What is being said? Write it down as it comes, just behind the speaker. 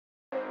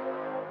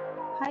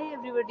Hi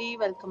everybody,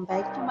 welcome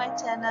back to my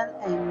channel,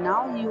 and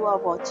now you are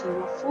watching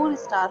a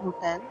 4-star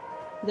hotel.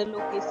 The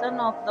location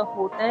of the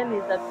hotel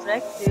is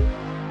attractive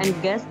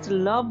and guests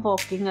love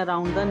walking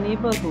around the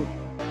neighborhood.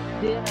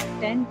 There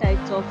are 10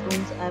 types of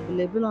rooms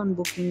available on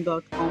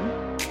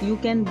booking.com. You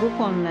can book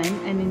online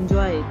and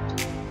enjoy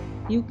it.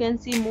 You can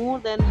see more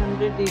than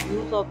 100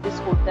 reviews of this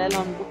hotel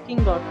on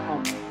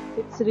booking.com.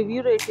 Its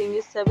review rating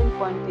is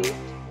 7.8,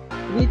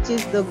 which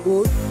is the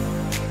good.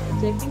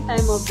 The check-in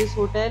time of this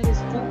hotel is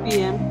 2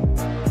 p.m.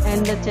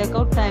 and the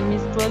checkout time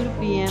is 12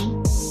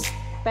 p.m.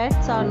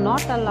 Pets are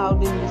not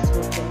allowed in this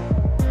hotel.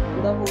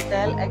 The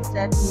hotel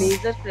accepts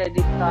major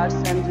credit cards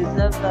and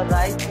reserves the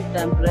right to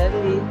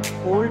temporarily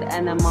hold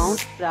an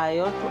amount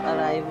prior to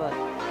arrival.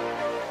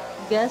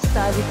 Guests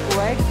are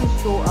required to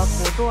show a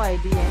photo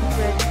ID and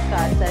credit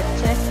cards at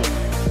check-in.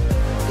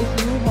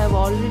 If you have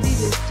already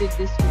visited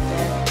this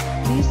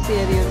hotel, please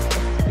share your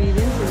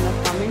experience in the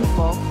comment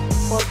box.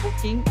 For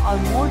booking or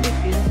more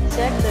details,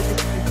 check the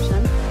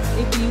description.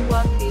 If you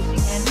are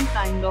facing any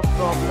kind of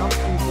problem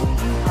in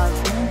booking a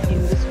room in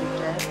this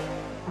hotel,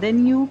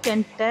 then you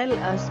can tell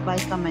us by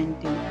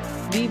commenting.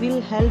 We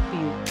will help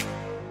you.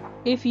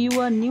 If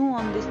you are new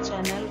on this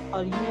channel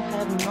or you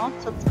have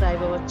not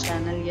subscribed our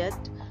channel yet,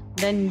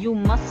 then you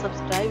must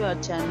subscribe our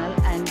channel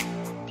and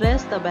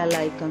press the bell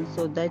icon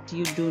so that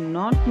you do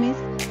not miss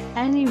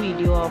any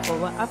video of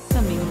our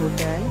upcoming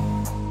hotel.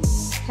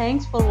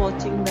 Thanks for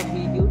watching the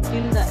video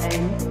till the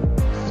end.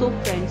 So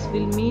friends,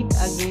 we'll meet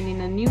again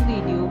in a new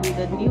video with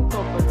a new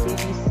property.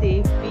 Be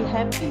safe, be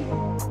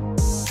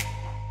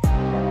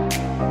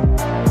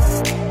happy.